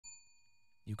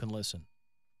You can listen.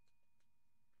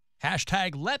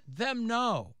 Hashtag let them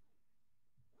know.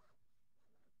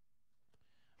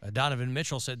 Donovan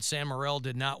Mitchell said Sam Morril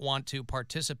did not want to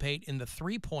participate in the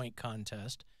three-point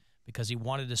contest because he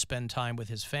wanted to spend time with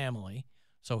his family,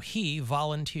 so he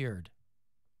volunteered.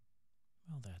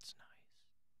 Well, that's nice.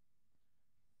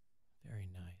 Very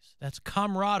nice. That's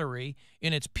camaraderie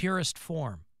in its purest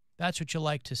form. That's what you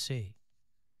like to see.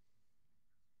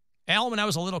 Al, when I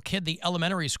was a little kid, the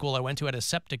elementary school I went to had a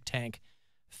septic tank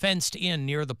fenced in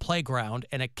near the playground,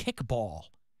 and a kickball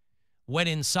went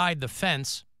inside the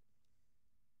fence,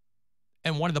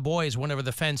 and one of the boys went over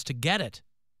the fence to get it.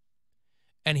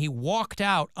 And he walked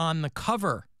out on the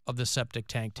cover of the septic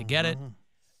tank to get it,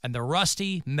 and the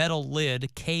rusty metal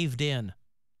lid caved in,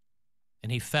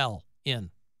 and he fell in.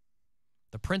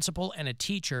 The principal and a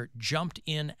teacher jumped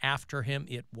in after him.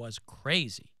 It was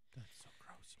crazy. That's so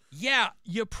gross. Yeah,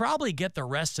 you probably get the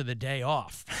rest of the day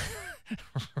off,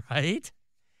 right?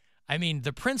 I mean,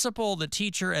 the principal, the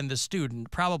teacher, and the student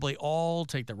probably all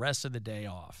take the rest of the day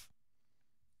off.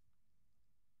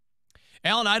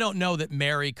 Alan, I don't know that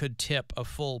Mary could tip a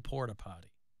full porta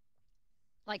potty.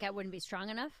 Like I wouldn't be strong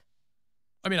enough?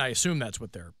 I mean, I assume that's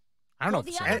what they're... I don't know.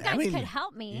 The other guys could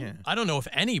help me. Yeah. I don't know if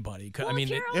anybody could. Well, I mean,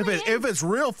 if it's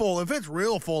real full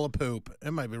of poop,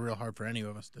 it might be real hard for any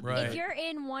of us to do. Right. If you're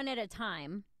in one at a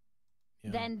time,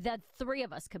 then the three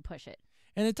of us could push it.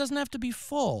 And it doesn't have to be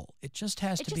full. It just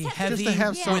has to be heavy just to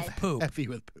have with poop. Heavy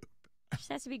with poop. It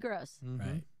just has to be gross.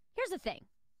 Right. Here's the thing.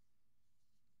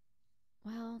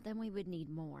 Well, then we would need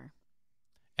more.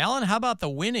 Alan, how about the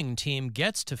winning team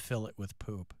gets to fill it with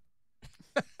poop?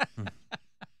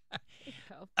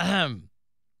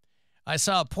 I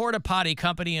saw a porta potty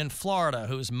company in Florida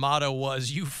whose motto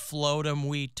was, "You float 'em,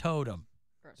 we tote 'em."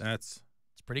 That's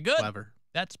pretty good. Clever.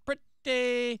 That's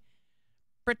pretty.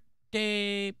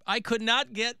 I could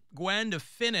not get Gwen to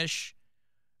finish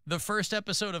the first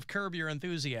episode of Curb Your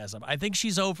Enthusiasm. I think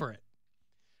she's over it.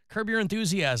 Curb Your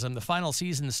Enthusiasm, the final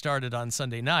season started on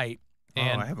Sunday night.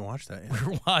 And I haven't watched that yet.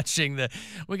 We're watching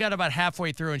we got about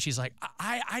halfway through, and she's like,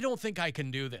 I don't think I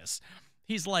can do this.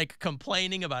 He's like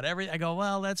complaining about everything. I go,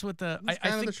 well, that's what I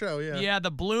think the show, yeah. Yeah,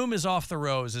 the bloom is off the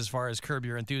rose as far as Curb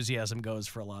Your Enthusiasm goes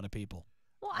for a lot of people.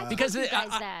 Well, I because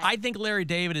that. I think Larry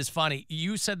David is funny.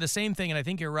 You said the same thing, and I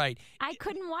think you're right. I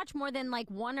couldn't watch more than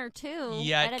like one or two.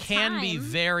 Yeah, at it a can time. be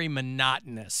very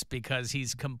monotonous because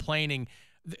he's complaining.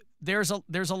 There's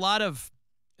a lot of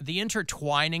the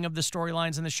intertwining of the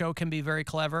storylines in the show can be very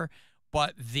clever,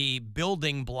 but the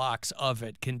building blocks of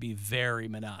it can be very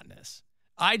monotonous.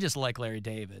 I just like Larry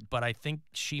David, but I think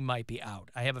she might be out.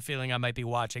 I have a feeling I might be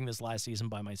watching this last season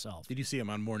by myself. Did you see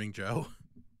him on Morning Joe?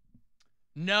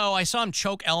 No, I saw him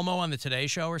choke Elmo on the Today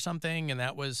Show or something, and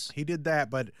that was... He did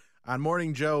that, but on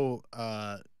Morning Joe,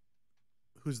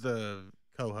 who's the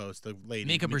co-host, the lady?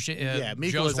 Mika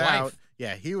Mika Joe's was out. wife.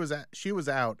 Yeah, she was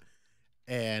out,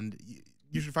 and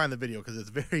you should find the video because it's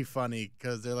very funny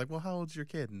because they're like, well, how old's your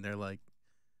kid? And they're like,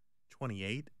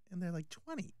 28? And they're like,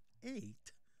 28?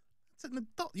 That's an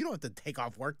adult. You don't have to take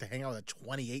off work to hang out with a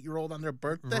 28-year-old on their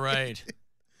birthday. Right.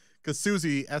 Because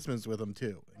Susie Essman's with him,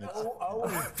 too. And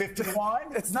it's,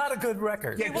 51? It's not a good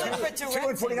record. Yeah, you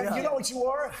know what you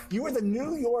were? You were the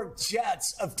New York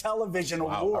Jets of television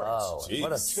awards. Oh,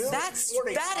 what a that is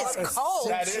cold,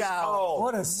 That is Joe. cold.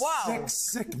 what a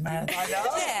sick man. I know.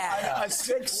 Yeah. A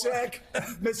sick,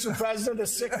 Mr. President, a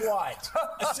sick white.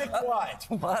 A sick white.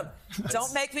 What?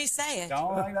 Don't make me say it.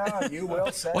 Don't I know? You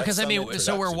will say Well, because I it. mean,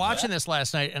 so we're watching this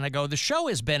last night, and I go, the show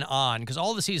has been on, because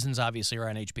all the seasons obviously are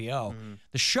on HBO.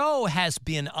 The show has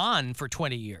been on for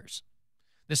 20 years.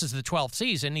 This is the 12th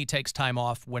season. He takes time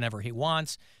off whenever he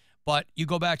wants. But you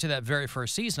go back to that very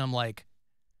first season, I'm like,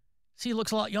 see, he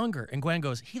looks a lot younger. And Gwen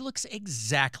goes, he looks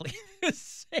exactly the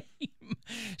same.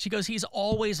 She goes, he's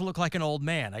always looked like an old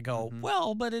man. I go,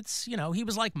 well, but it's, he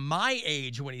was like my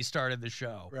age when he started the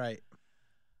show. right.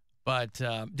 But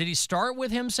did he start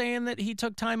with him saying that he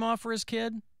took time off for his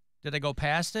kid? Did I go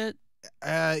past it?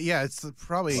 Yeah, it's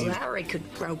probably... Larry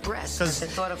could grow breasts. I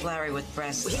thought of Larry with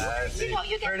breasts.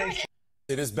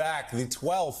 It is back, the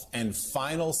 12th and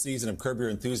final season of Curb Your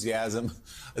Enthusiasm,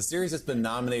 a series that's been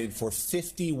nominated for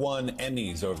 51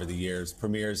 Emmys over the years,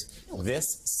 premieres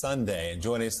this Sunday. And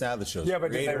joining us now, the show's Yeah,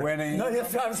 but did they creator. win any? No,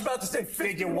 I was about to say 51.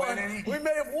 Did you win any? We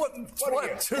may have won,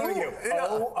 two? What are you?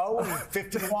 Yeah.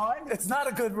 51? It's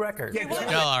not a good record. Yeah,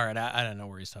 No, all right. I don't know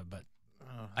where he's talking, but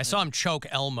I saw him choke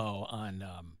Elmo on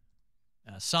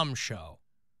some show.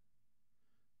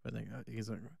 I think he's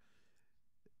like...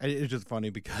 It's just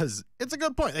funny because it's a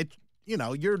good point.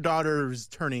 Your daughter's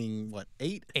turning, what,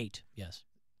 8? 8, yes.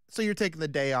 So you're taking the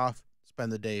day off,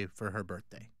 spend the day for her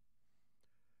birthday.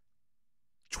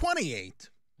 28.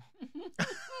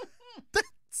 I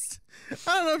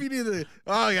don't know if you need to.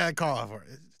 Oh, you gotta call for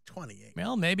it. 28.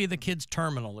 Well, maybe the kid's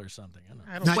terminal or something.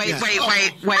 I don't know. Wait. Oh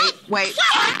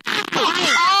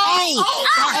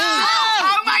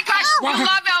my gosh, you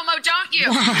love Elmo, don't you?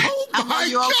 Elmo, are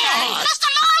you okay? Mr.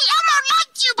 Lloyd, Elmo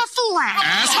liked you before.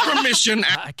 Ask permission.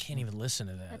 I can't even listen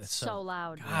to that. That's It's so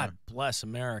loud. God bless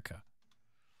America.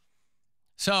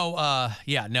 So,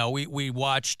 we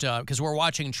watched, because we're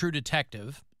watching True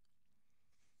Detective.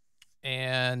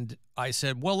 And I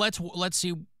said, well, let's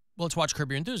watch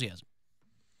Curb Your Enthusiasm.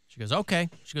 She goes, okay.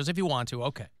 She goes, if you want to,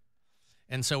 okay.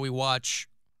 And so we watch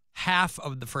half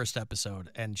of the first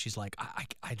episode, and she's like,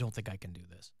 I don't think I can do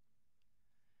this.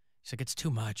 She's like, it's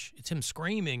too much. It's him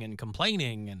screaming and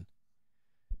complaining,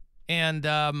 and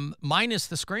minus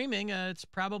the screaming, it's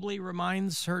probably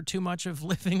reminds her too much of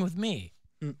living with me.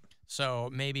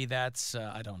 So maybe that's,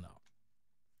 I don't know.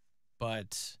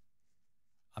 But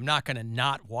I'm not going to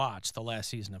not watch the last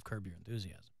season of Curb Your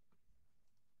Enthusiasm.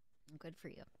 Good for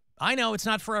you. I know it's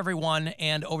not for everyone,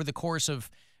 and over the course of,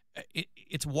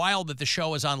 it's wild that the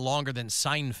show is on longer than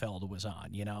Seinfeld was on,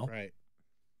 you know? Right.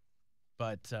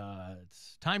 But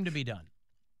it's time to be done.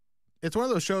 It's one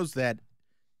of those shows that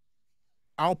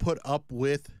I'll put up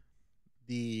with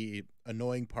the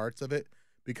annoying parts of it,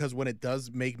 because when it does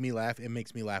make me laugh, it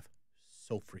makes me laugh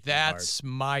so freaking hard. That's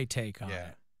my take on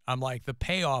it. I'm like, the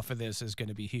payoff of this is going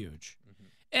to be huge.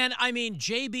 And, I mean,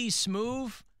 J.B.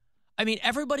 Smoove, I mean,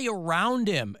 everybody around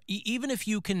him, even if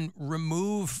you can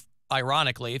remove,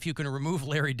 ironically, if you can remove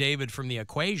Larry David from the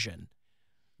equation,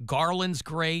 Garland's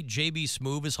great, J.B.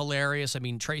 Smoove is hilarious. I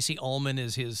mean, Tracy Ullman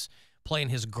is playing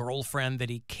his girlfriend that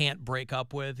he can't break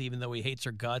up with, even though he hates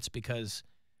her guts because,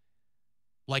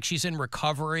 like, she's in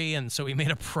recovery, and so he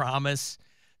made a promise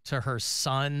to her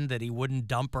son that he wouldn't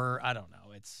dump her. I don't know.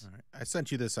 It's all right. I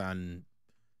sent you this on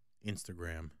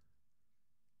Instagram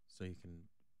so you can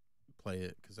play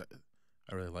it because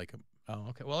I really like him. Oh,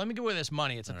 okay. Well, let me give away this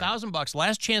money. It's $1,000.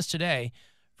 Last chance today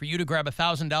for you to grab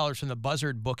 $1,000 from the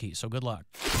Buzzard bookie. So good luck.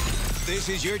 This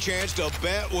is your chance to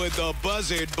bet with the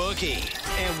Buzzard bookie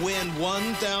and win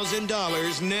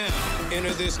 $1,000 now.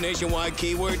 Enter this nationwide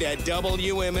keyword at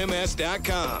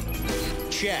WMMS.com.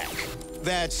 Check.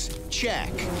 That's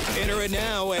check. Enter it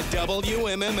now at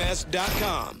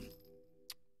WMMS.com.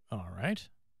 All right.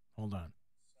 Hold on.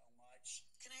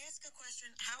 Can I ask a question?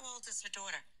 How old is her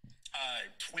daughter?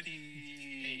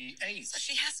 28. So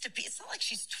she has to be. It's not like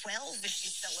she's 12 and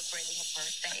she's celebrating a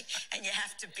birthday and you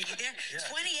have to be there. Yeah.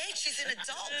 28, she's an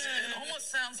adult. It almost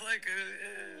sounds like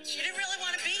she didn't really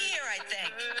want to be here, I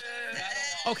think.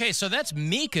 Okay, so that's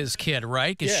Mika's kid,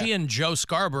 right? Because she and Joe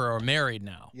Scarborough are married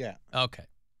now. Yeah. Okay.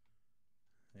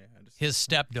 His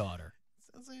stepdaughter.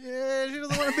 Yeah, she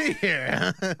doesn't want to be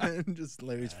here. Just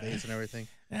Larry's face and everything.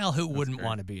 Well, who wouldn't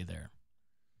want to be there?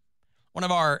 One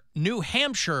of our New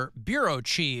Hampshire bureau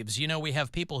chiefs. You know, we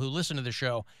have people who listen to the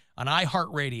show on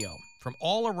iHeartRadio from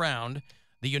all around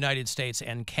the United States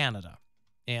and Canada.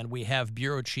 And we have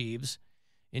bureau chiefs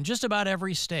in just about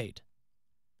every state.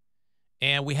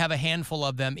 And we have a handful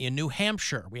of them in New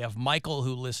Hampshire. We have Michael,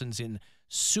 who listens in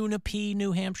Sunapee,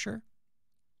 New Hampshire.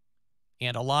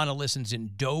 And Alana listens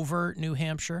in Dover, New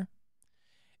Hampshire.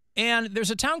 And there's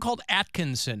a town called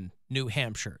Atkinson, New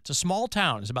Hampshire. It's a small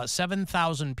town. There's about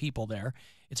 7,000 people there.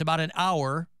 It's about an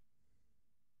hour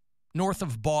north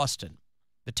of Boston.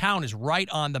 The town is right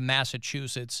on the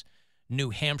Massachusetts-New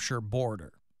Hampshire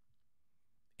border.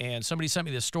 And somebody sent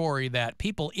me the story that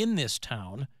people in this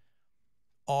town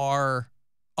are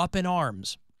up in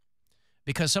arms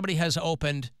because somebody has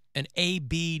opened an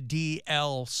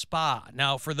ABDL spa.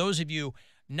 Now, for those of you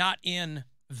not in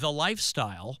the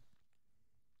lifestyle,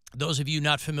 those of you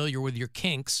not familiar with your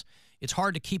kinks, it's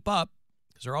hard to keep up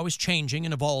because they're always changing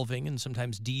and evolving and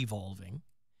sometimes devolving.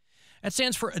 That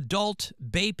stands for Adult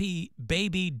Baby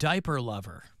Diaper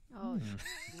Lover. Oh,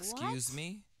 Excuse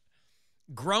me?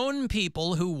 Grown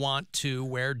people who want to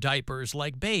wear diapers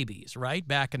like babies, right?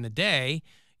 Back in the day,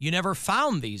 you never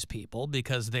found these people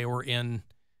because they were in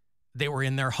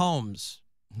their homes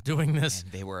doing this.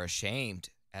 And they were ashamed,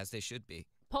 as they should be.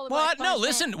 What? No,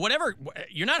 listen, whatever.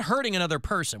 You're not hurting another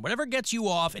person. Whatever gets you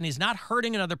off and is not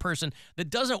hurting another person that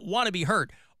doesn't want to be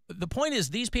hurt. The point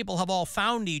is these people have all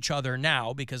found each other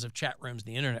now because of chat rooms,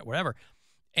 the internet, whatever.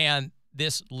 And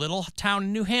this little town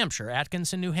in New Hampshire,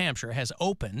 Atkinson, New Hampshire, has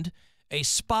opened a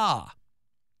spa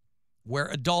where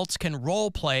adults can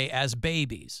role play as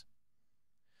babies.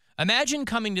 Imagine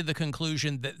coming to the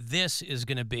conclusion that this is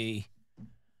going to be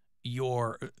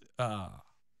your,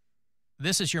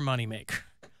 this is your moneymaker.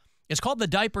 It's called the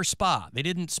Diaper Spa. They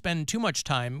didn't spend too much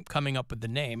time coming up with the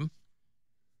name.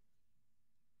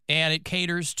 And it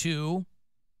caters to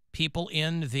people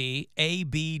in the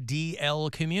ABDL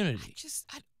community.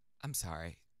 I'm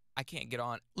sorry. I can't get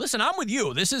on. Listen, I'm with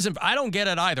you. This isn't, I don't get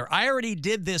it either. I already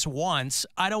did this once.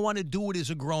 I don't want to do it as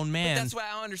a grown man. But that's what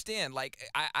I don't understand. Like,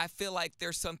 I feel like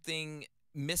there's something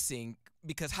missing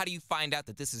because how do you find out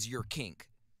that this is your kink?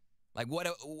 Like, what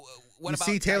you about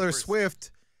see Taylor diapers?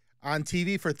 Swift on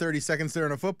TV for 30 seconds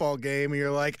during a football game, and you're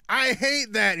like, I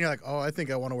hate that. And you're like, oh, I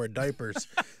think I want to wear diapers.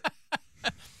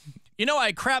 You know,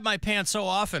 I crap my pants so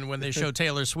often when they show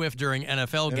Taylor Swift during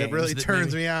NFL And games. it really that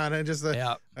turns maybe- me on. I just,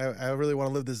 Yeah. I really want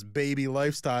to live this baby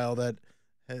lifestyle that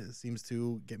seems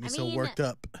to get me so worked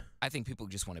up. I think people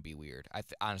just want to be weird. I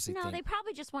honestly No, think. they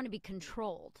probably just want to be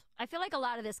controlled. I feel like a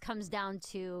lot of this comes down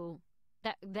to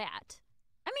that.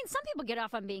 I mean, some people get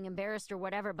off on being embarrassed or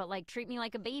whatever, but like treat me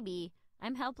like a baby.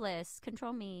 I'm helpless.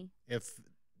 Control me. If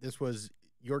this was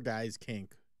your guy's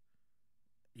kink,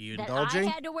 you That indulging?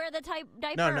 I had to wear the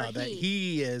diaper. No, or that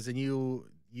he is, and you're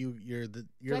the Do I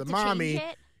you're have the to change mommy.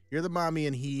 it? You're the mommy,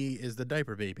 and he is the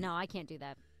diaper baby. No, I can't do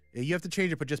that. You have to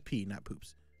change it, but just pee, not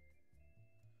poops.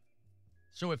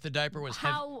 So if the diaper was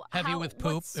How heavy with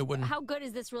poop, what's- it wouldn't. How good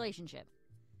is this relationship?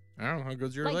 I don't know how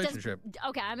good's your Like, relationship.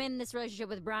 okay, I'm in this relationship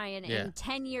with Brian, Yeah. and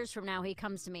 10 years from now, he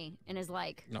comes to me and is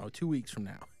like, No, 2 weeks from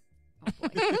now.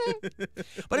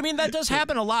 But I mean, that does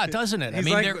happen a lot, doesn't it? I He's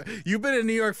mean, like, you've been in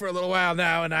New York for a little while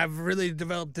now, and I've really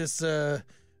developed this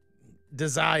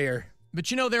desire. but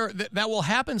you know, that will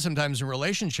happen sometimes in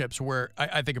relationships where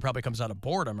I think it probably comes out of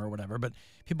boredom or whatever. But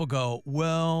people go,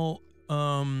 well,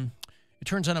 it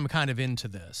turns out I'm kind of into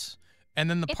this, and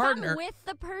then the if partner. I'm with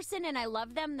the person and I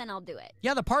love them, then I'll do it.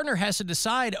 Yeah, the partner has to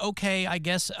decide, okay, I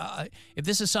guess if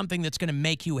this is something that's going to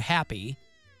make you happy,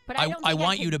 But I don't I think I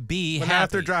want could- you to be But not if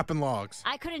they're happy. dropping logs.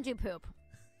 I couldn't do poop.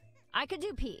 I could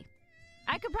do pee.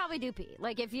 I could probably do pee.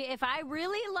 Like if I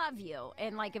really love you,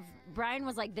 and like if Brian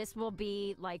was like, this will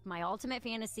be like my ultimate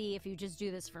fantasy if you just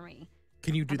do this for me.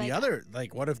 Can you do I'm the like, other?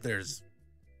 Like, what if there's?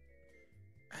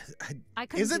 I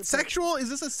couldn't Is do it poop. sexual? Is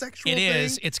this a sexual It thing?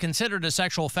 is. It's considered a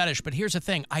sexual fetish, but here's the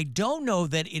thing. I don't know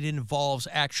that it involves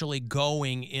actually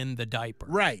going in the diaper.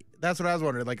 Right. That's what I was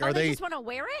wondering. Like, Oh, are they they? just want to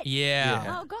wear it? Yeah.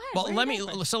 Oh, go ahead. Well, wear let your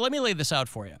me diaper. let me lay this out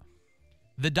for you.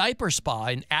 The Diaper Spa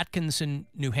in Atkinson,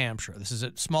 New Hampshire. This is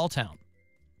a small town.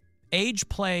 Age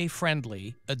play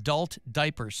friendly adult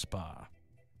diaper spa.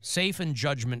 Safe and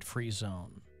judgment-free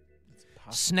zone.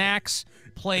 Snacks,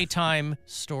 playtime,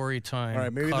 story time, All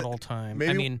right, maybe cuddle time. Maybe,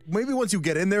 I mean, maybe once you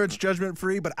get in there, it's judgment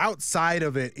free, but outside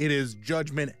of it, it is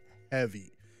judgment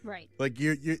heavy. Right. Like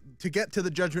you to get to the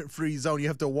judgment free zone, you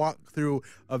have to walk through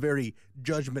a very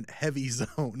judgment heavy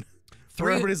zone. Where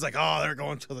everybody's like, oh, they're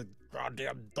going to the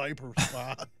goddamn diaper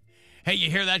spa. hey,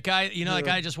 you hear that guy? You know that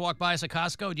guy just walked by us at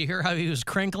Costco? Do you hear how he was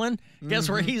crinkling? Guess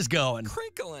where he's going?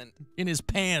 Crinkling. In his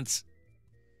pants.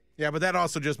 Yeah, but that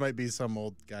also just might be some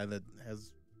old guy that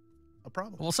has a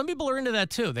problem. Well, some people are into that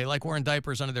too. They like wearing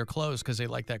diapers under their clothes because they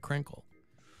like that crinkle.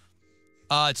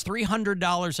 It's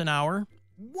 $300 an hour.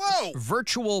 Whoa!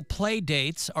 Virtual play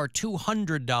dates are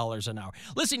 $200 an hour.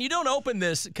 Listen, you don't open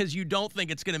this because you don't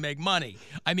think it's going to make money.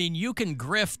 I mean, you can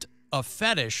grift a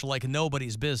fetish like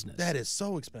nobody's business. That is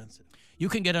so expensive. You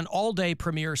can get an all-day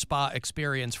premier spa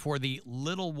experience for the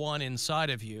little one inside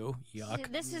of you.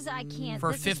 Yuck. This is I can't.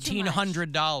 For this is too much.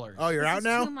 $1,500. Oh, you're This out is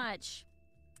now? Too much.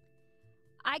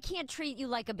 I can't treat you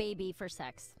like a baby for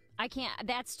sex. I can't.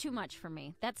 That's too much for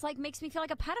me. That's like makes me feel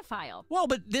like a pedophile. Well,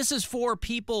 but this is for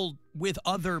people with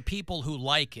other people who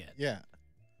like it. Yeah.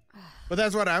 But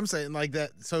that's what I'm saying. Like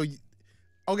that. So,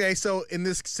 okay. So in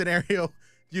this scenario,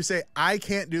 you say, I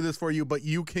can't do this for you, but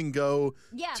you can go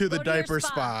Yeah, to the go to your diaper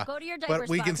spa. Go to your diaper but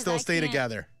we spa, can 'cause still I stay can't-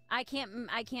 together. I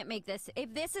can't make this.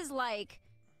 If this is like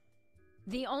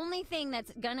the only thing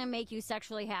that's gonna make you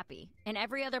sexually happy, and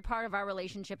every other part of our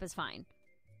relationship is fine,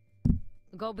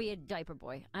 go be a diaper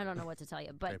boy. I don't know what to tell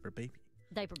you, but Diaper baby.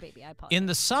 Diaper baby. I apologize. In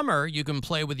the summer, you can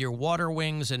play with your water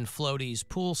wings and floaties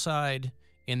poolside.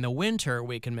 In the winter,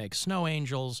 we can make snow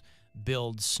angels,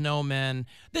 build snowmen.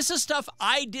 This is stuff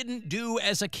I didn't do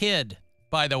as a kid,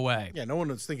 by the way. Yeah, no one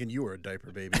was thinking you were a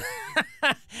diaper baby.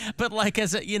 But like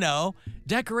as a,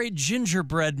 decorate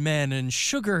gingerbread men and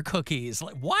sugar cookies.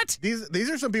 Like what? These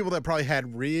are some people that probably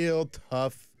had real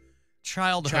tough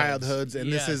childhoods,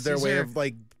 and this is their way of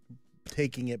like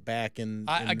taking it back. And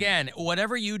again,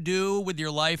 whatever you do with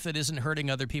your life that isn't hurting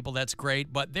other people, that's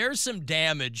great. But there's some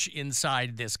damage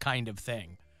inside this kind of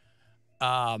thing.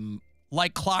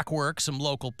 Like clockwork, some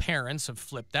local parents have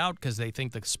flipped out because they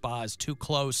think the spa is too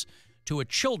close to a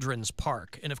children's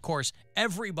park. And of course,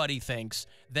 everybody thinks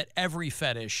that every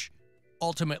fetish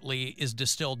ultimately is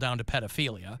distilled down to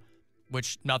pedophilia,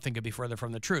 which nothing could be further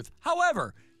from the truth.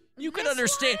 However, You can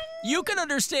understand. You can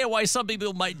understand why some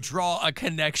people might draw a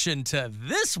connection to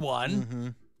this one. Mm-hmm.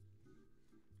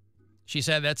 She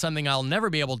said that's something I'll never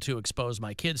be able to expose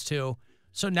my kids to.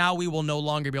 So now we will no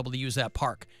longer be able to use that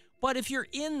park. But if you're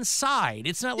inside,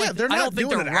 it's not like they're I not don't think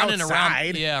doing they're it running outside.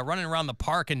 around. Yeah, running around the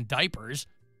park in diapers.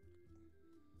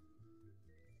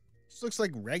 This looks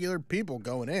like regular people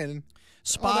going in.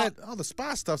 Spa, all the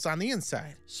spa stuff's on the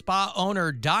inside. Spa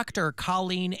owner Dr.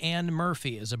 Colleen Ann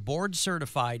Murphy is a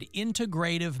board-certified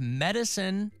integrative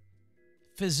medicine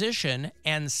physician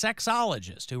and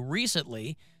sexologist who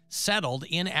recently settled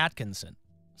in Atkinson,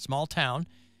 small town,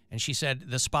 and she said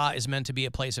the spa is meant to be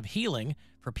a place of healing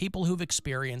for people who've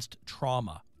experienced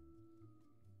trauma.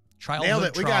 Nailed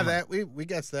it. Trauma. We got that. We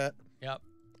guessed that. Yep.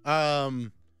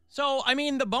 So, I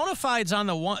mean, the bona fides on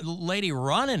the one lady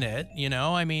running it, you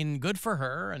know, I mean, good for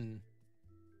her. And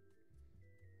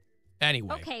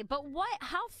anyway. Okay, but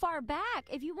how far back?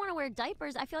 If you want to wear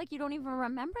diapers, I feel like you don't even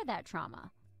remember that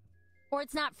trauma. Or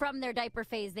it's not from their diaper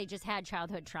phase. They just had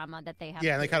childhood trauma that they have.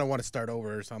 Yeah, and they kind of want to start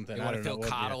over or something. They I want don't to feel know.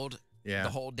 coddled the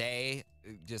whole day.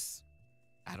 Just,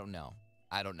 I don't know.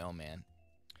 I don't know, man.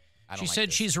 She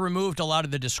said she's removed a lot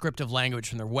of the descriptive language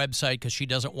from their website because she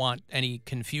doesn't want any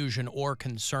confusion or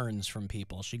concerns from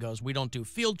people. She goes, we don't do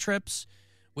field trips.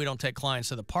 We don't take clients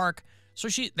to the park. So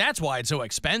that's why it's so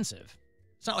expensive.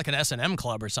 It's not like an S&M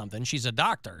club or something. She's a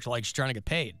doctor. So she's trying to get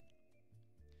paid.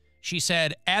 She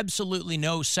said absolutely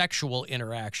no sexual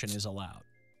interaction is allowed.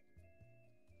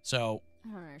 So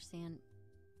I don't understand.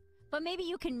 But maybe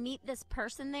you can meet this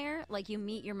person there, like you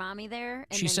meet your mommy there,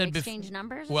 and then exchange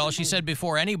numbers? Well, she said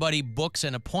before anybody books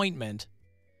an appointment,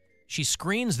 she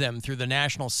screens them through the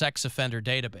National Sex Offender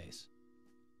Database.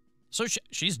 So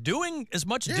she's doing as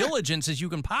much diligence as you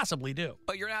can possibly do.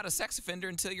 But you're not a sex offender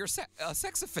until you're a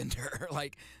sex offender.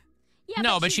 Like, yeah,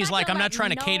 no, but she's like, I'm not trying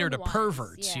to cater to known ones.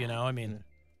 perverts, Yeah. you know? I mean,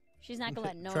 she's not going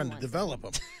to let no trying one. to develop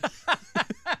them.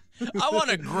 I want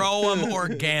to grow them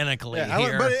organically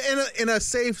here. But in a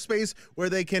safe space where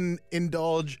they can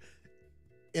indulge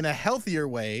in a healthier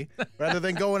way rather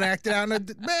than go and acting out in a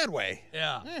bad way.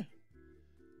 Yeah.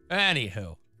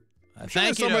 Anywho. I'm sure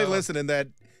there's somebody listening that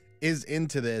is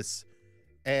into this.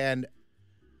 And,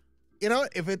 you know,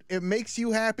 if it makes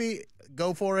you happy,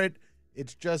 go for it.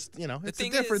 It's just, you know, it's a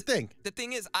different thing. The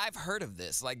thing is, I've heard of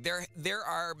this. Like, there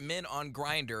are men on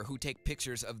Grindr who take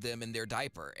pictures of them in their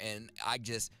diaper, and I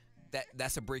just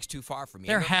that's a bridge too far for me.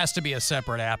 There has to be a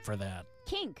separate app for that.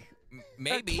 Kink.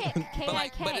 Maybe,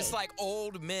 K-I-K. but it's like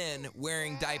old men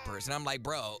wearing diapers, and I'm like,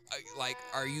 bro, like,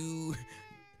 are you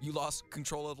lost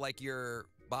control of like your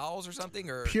bowels or something,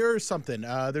 or Pure something.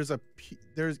 There's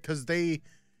because they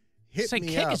hit me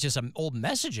Kik up. is just an old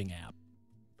messaging app.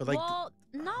 But like, Well,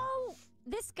 no.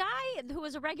 This guy who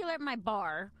was a regular at my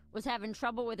bar was having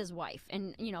trouble with his wife.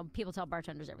 And, you know, people tell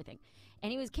bartenders everything.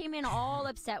 And he came in all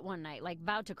upset one night, like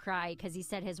about to cry, because he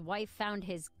said his wife found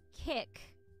his Kik,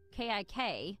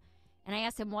 K-I-K. And I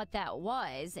asked him what that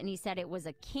was, and he said it was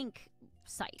a kink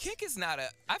site. Kik is not a.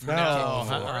 I've heard of Kik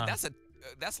before. Uh-uh.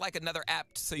 That's like another app.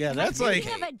 So Yeah, you that's can like-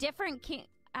 We have a different kink.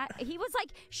 He was like,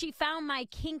 she found my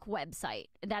kink website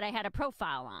that I had a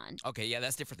profile on. Okay, yeah,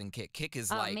 that's different than Kik. Kik is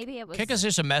like. Maybe it was. Kik is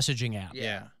just a messaging app.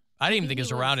 yeah. I didn't even Maybe think it was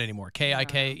he around was- anymore.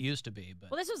 K-I-K, it used to be.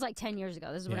 But Well, this was like 10 years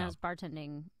ago. This is when I Yeah. was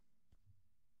bartending.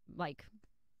 Like,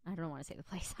 I don't want to say the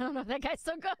place. I don't know if that guy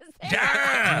still goes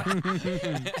there.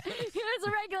 He was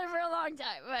a regular for a long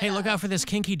time. But, hey, look out for this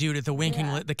kinky dude at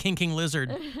the the kinking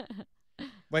lizard.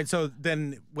 Wait, so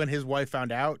then when his wife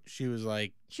found out, she was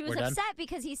like, She was "We're done?" upset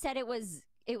because he said it was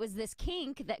this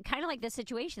kink that kind of like this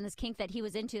situation, this kink that he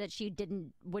was into that she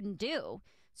wouldn't do.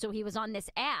 So he was on this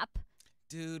app.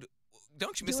 Dude,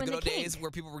 don't you miss the Doing good the old days kink.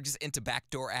 where people were just into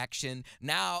backdoor action?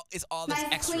 Now it's all this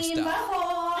extra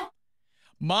stuff.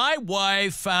 My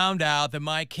wife found out that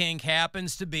my kink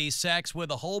happens to be sex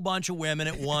with a whole bunch of women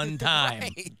at one time.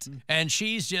 Right. And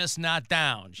she's just not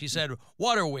down. She said,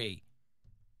 what are we?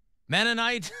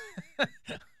 Mennonite?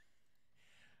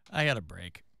 I got a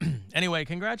break. Anyway,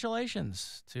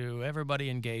 congratulations to everybody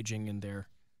engaging in their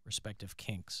respective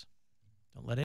kinks. Don't let